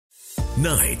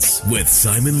Nights with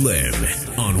Simon Lim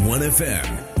on 1FM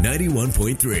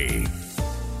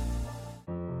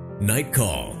 91.3. Night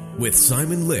Call with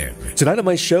Simon Lim. Tonight on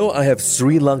my show, I have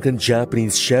Sri Lankan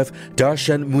Japanese chef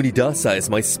Dharshan Munidasa as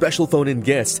my special phone-in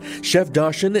guest. Chef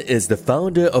Dharshan is the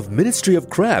founder of Ministry of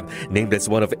Crab, named as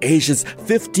one of Asia's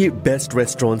 50 best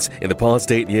restaurants in the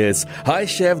past 8 years. Hi,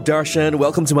 Chef Dharshan.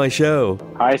 Welcome to my show.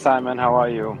 Hi, Simon. How are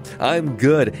you? I'm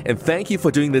good, and thank you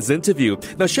for doing this interview.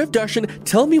 Now, Chef Dharshan,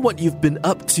 tell me what you've been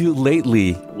up to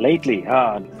lately. Right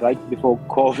before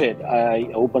COVID, I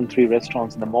opened 3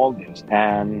 restaurants in the Maldives.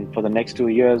 And for the next 2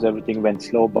 years, everything went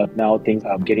slow, but now things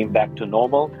are getting back to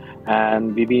normal.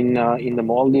 And we've been in the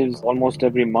Maldives almost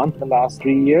every month the last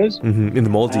 3 years. In the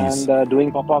Maldives. And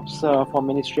doing pop-ups for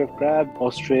Ministry of Crab,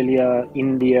 Australia,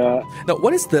 India. Now,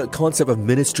 what is the concept of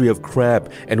Ministry of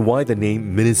Crab and why the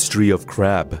name Ministry of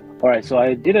Crab? All right, so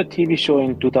I did a TV show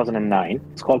in 2009.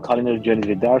 It's called Culinary Journeys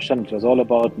with Dharshan, which was all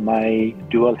about my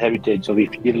dual heritage. So we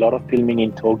did a lot of filming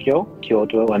in Tokyo,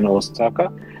 Kyoto, and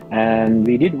Osaka. And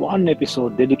we did one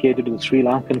episode dedicated to the Sri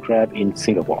Lankan crab in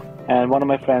Singapore. And one of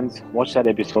my friends watched that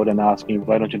episode and asked me,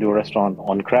 why don't you do a restaurant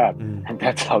on crab? And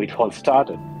that's how it all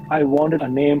started. I wanted a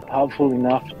name powerful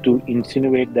enough to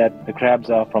insinuate that the crabs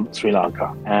are from Sri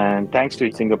Lanka. And thanks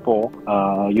to Singapore,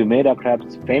 you made our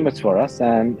crabs famous for us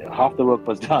and half the work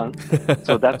was done.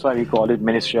 So that's why we call it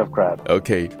Ministry of Crab.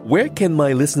 Okay. Where can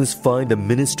my listeners find the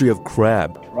Ministry of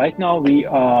Crab? Right now, we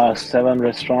are 7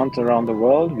 restaurants around the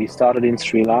world. We started in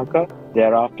Sri Lanka,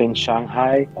 thereafter in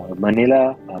Shanghai,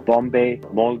 Manila, Bombay,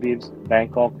 Maldives,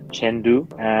 Bangkok, Chengdu,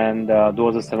 and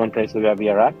those are 7 places where we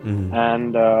are at.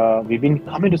 And we've been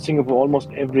coming to Singapore almost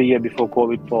every year before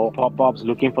COVID for pop-ups,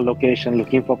 looking for location,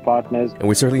 looking for partners. And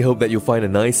we certainly hope that you'll find a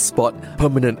nice spot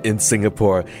permanent in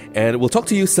Singapore. And we'll talk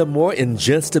to you some more in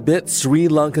just a bit. Sri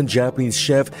Lankan Japanese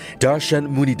chef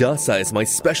Dharshan Munidasa is my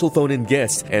special phone-in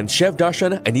guest. And Chef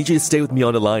Dharshan, I need you to stay with me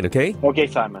on the line, okay? Okay,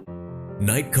 Simon.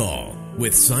 Night Call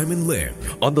with Simon Lim.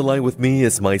 On the line with me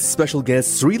is my special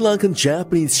guest, Sri Lankan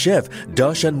Japanese chef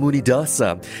Dharshan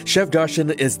Munidasa. Chef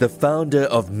Dharshan is the founder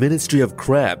of Ministry of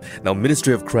Crab. Now,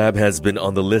 Ministry of Crab has been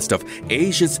on the list of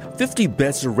Asia's 50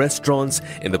 best restaurants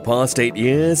in the past 8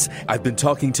 years. I've been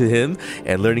talking to him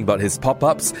and learning about his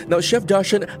pop-ups. Now, Chef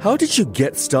Dharshan, how did you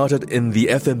get started in the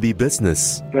F&B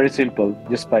business? Very simple,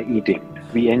 just by eating.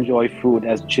 We enjoy food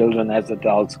as children, as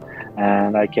adults,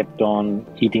 and I kept on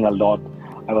eating a lot.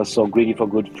 I was so greedy for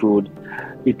good food.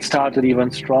 It started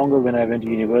even stronger when I went to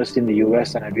university in the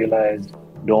US and I realized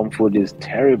dorm food is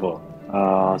terrible.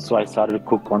 So I started to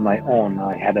cook on my own.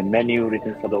 I had a menu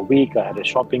written for the week. I had a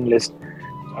shopping list.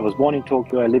 I was born in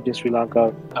Tokyo. I lived in Sri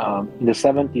Lanka. In the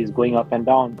 70s, going up and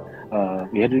down,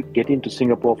 we had to get into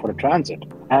Singapore for a transit.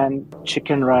 And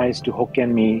chicken rice to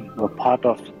Hokkien mee were part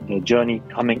of the journey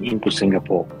coming into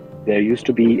Singapore. There used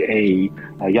to be a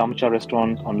Yamcha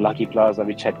restaurant on Lucky Plaza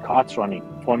which had carts running.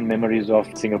 Fond memories of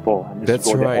Singapore. And That's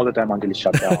go right. there all the time until it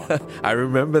shut down. I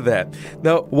remember that.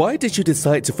 Now, why did you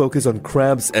decide to focus on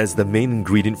crabs as the main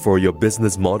ingredient for your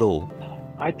business model?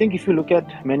 I think if you look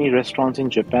at many restaurants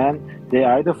in Japan, they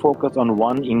either focus on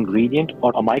one ingredient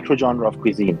or a micro-genre of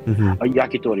cuisine. A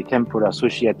yakitori, tempura,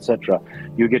 sushi, etc.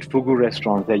 You get fugu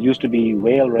restaurants. There used to be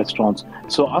whale restaurants.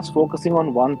 So us focusing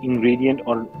on one ingredient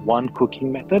or one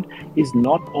cooking method is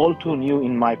not all too new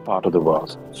in my part of the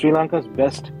world. Sri Lanka's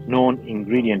best known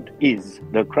ingredient is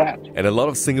the crab. And a lot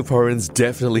of Singaporeans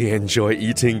definitely enjoy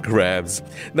eating crabs.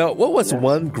 Now, what was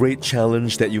one great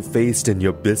challenge that you faced in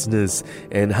your business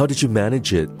and how did you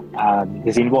manage it?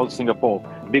 This involves Singapore.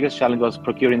 The biggest challenge was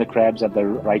procuring the crabs at the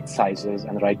right sizes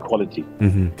and the right quality.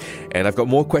 And I've got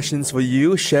more questions for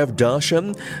you, Chef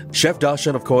Dharshan. Chef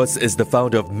Dharshan, of course, is the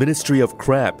founder of Ministry of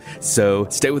Crab. So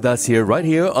stay with us right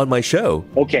here on my show.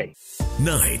 Okay.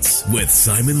 Nights with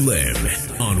Simon Lim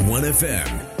on 1FM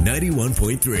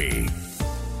 91.3.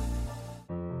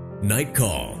 Night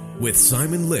Call with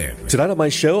Simon Lim. Tonight on my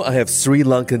show, I have Sri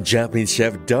Lankan Japanese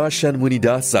chef Dharshan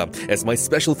Munidasa as my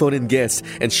special phone-in guest.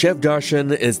 And Chef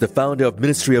Dharshan is the founder of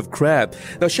Ministry of Crab.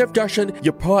 Now, Chef Dharshan,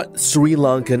 you're part Sri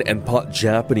Lankan and part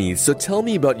Japanese. So tell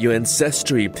me about your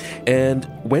ancestry. And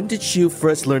when did you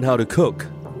first learn how to cook?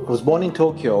 I was born in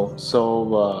Tokyo,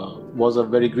 so was a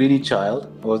very greedy child.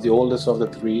 I was the oldest of the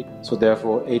 3, so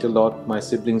therefore ate a lot. My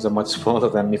siblings are much smaller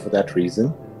than me for that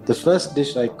reason. The first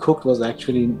dish I cooked was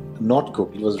actually not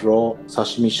cooked. It was raw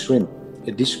sashimi shrimp,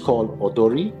 a dish called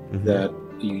odori that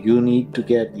you need to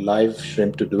get live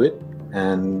shrimp to do it.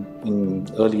 And in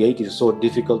early 80s, it was so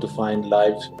difficult to find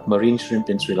live marine shrimp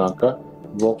in Sri Lanka.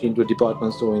 Walked into a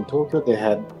department store in Tokyo, they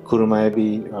had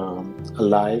kurumaebi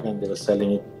alive and they were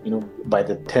selling it, by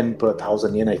the 10 per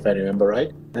 1,000 yen, if I remember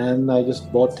right. And I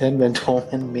just bought 10, went home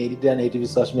and made it and ate it with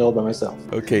sashimi all by myself.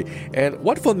 Okay, and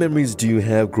what fond memories do you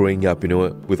have growing up,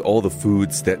 with all the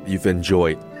foods that you've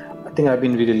enjoyed? I think I've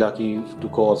been really lucky to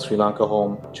call Sri Lanka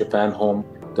home, Japan home,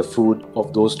 the food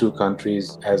of those two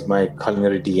countries as my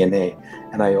culinary DNA.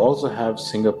 And I also have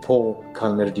Singapore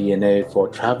culinary DNA for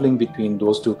traveling between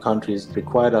those two countries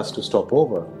required us to stop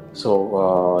over.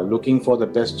 So looking for the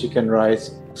best chicken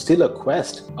rice, still a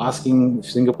quest, asking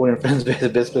Singaporean friends where the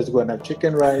best place to go and have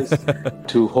chicken rice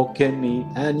to Hokkien meat,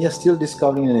 and still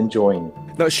discovering and enjoying.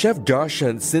 Now, Chef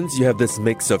Dharshan, since you have this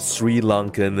mix of Sri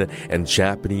Lankan and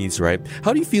Japanese, right?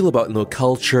 How do you feel about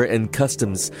culture and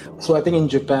customs? So I think in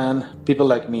Japan, people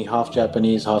like me, half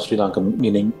Japanese, half Sri Lankan,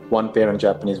 meaning one parent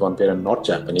Japanese, one parent not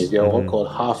Japanese, we are all called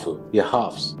hafu, we are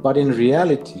halves. But in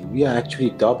reality, we are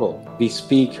actually double. We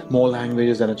speak more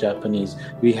languages than a Japanese.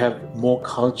 We have more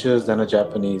cultures than a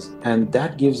Japanese. And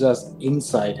that gives us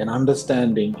insight and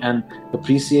understanding and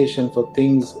appreciation for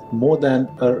things more than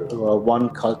a one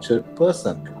cultured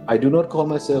person. I do not call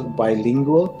myself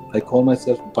bilingual. I call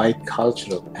myself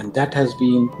bicultural. And that has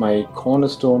been my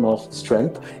cornerstone of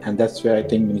strength. And that's where I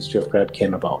think Ministry of Crab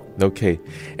came about. Okay.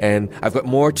 And I've got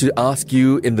more to ask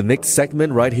you in the next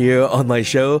segment right here on my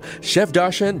show. Chef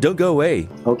Dharshan, don't go away.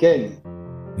 Okay.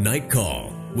 Night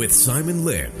Call with Simon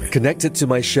Lim. Connected to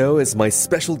my show is my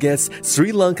special guest,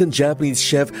 Sri Lankan Japanese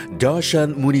chef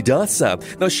Dharshan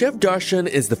Munidasa. Now, Chef Dharshan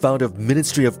is the founder of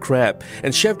Ministry of Crab.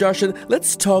 And Chef Dharshan,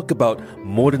 let's talk about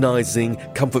modernizing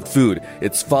comfort food.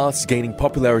 It's fast gaining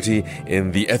popularity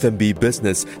in the F&B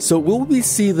business. So will we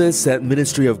see this at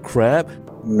Ministry of Crab?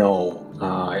 No,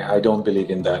 I don't believe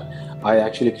in that. I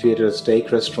actually created a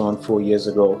steak restaurant 4 years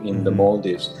ago in the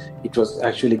Maldives. It was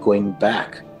actually going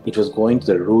back. It was going to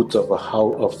the roots of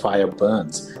how a fire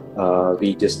burns.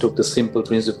 We just took the simple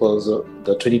principles of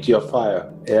the trinity of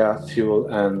fire, air, fuel,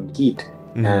 and heat.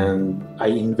 And I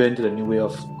invented a new way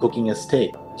of cooking a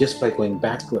steak just by going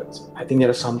backwards. I think there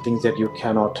are some things that you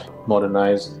cannot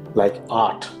modernize, like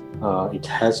art. It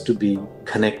has to be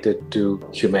connected to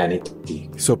humanity.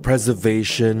 So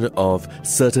preservation of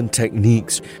certain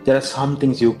techniques. There are some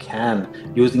things you can.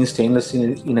 Using stainless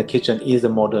steel in a kitchen is a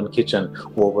modern kitchen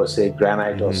over, say,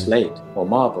 granite or slate or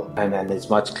marble. And it's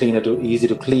much cleaner, easy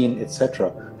to clean,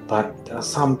 etc. But there are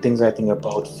some things I think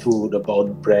about food,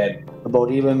 about bread,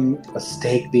 about even a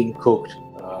steak being cooked.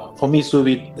 For me, sous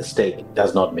vide steak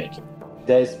does not make it.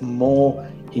 There's more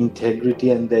integrity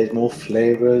and there's more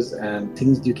flavors and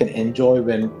things you can enjoy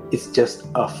when it's just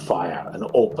a fire, an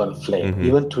open flame.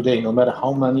 Even today, no matter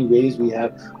how many ways we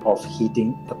have of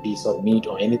heating a piece of meat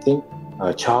or anything,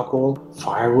 charcoal,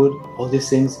 firewood, all these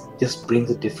things just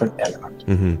brings a different element.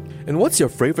 And what's your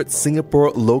favorite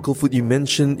Singapore local food? You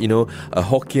mentioned, a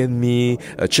Hokkien mee,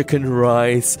 a chicken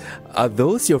rice. Are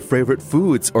those your favorite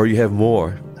foods or you have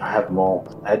more? I have more.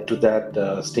 Add to that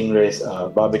stingrays,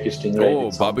 barbecue stingray.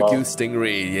 Oh, barbecue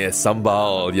stingray. Yes,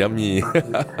 sambal. Yummy.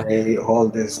 Hey, all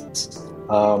this.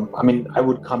 I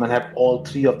would come and have all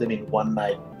three of them in one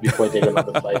night before I take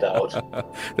another flight out.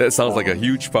 That sounds like a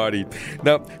huge party.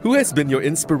 Now, who has been your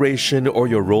inspiration or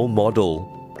your role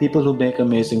model? People who make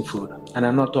amazing food. And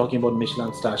I'm not talking about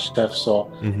Michelin star chefs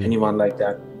or anyone like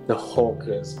that. The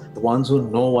hawkers, the ones who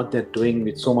know what they're doing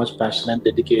with so much passion and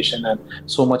dedication and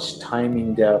so much time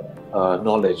in their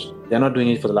knowledge. They're not doing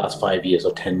it for the last 5 years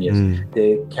or 10 years.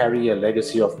 They carry a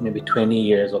legacy of maybe 20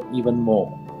 years or even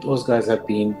more. Those guys have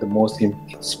been the most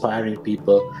inspiring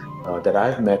people that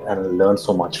I've met and learned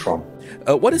so much from.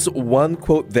 What is one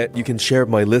quote that you can share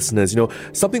with my listeners?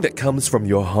 Something that comes from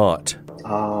your heart.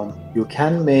 You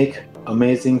can make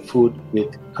amazing food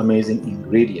with amazing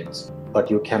ingredients, but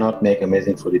you cannot make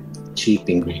amazing food with cheap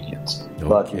ingredients. Okay.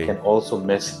 But you can also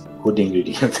mess good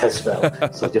ingredients as well.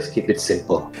 So just keep it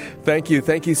simple. Thank you.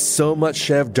 Thank you so much,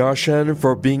 Chef Dharshan,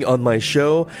 for being on my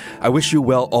show. I wish you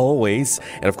well always.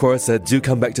 And of course, do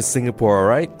come back to Singapore, all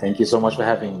right? Thank you so much for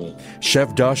having me.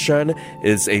 Chef Dharshan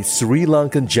is a Sri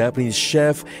Lankan Japanese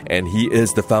chef, and he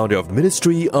is the founder of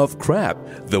Ministry of Crab.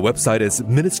 The website is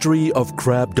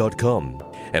ministryofcrab.com.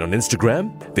 And on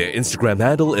Instagram, their Instagram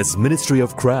handle is Ministry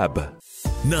of Crab.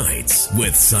 Nights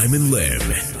with Simon Lim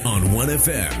on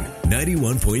 1FM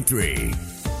 91.3.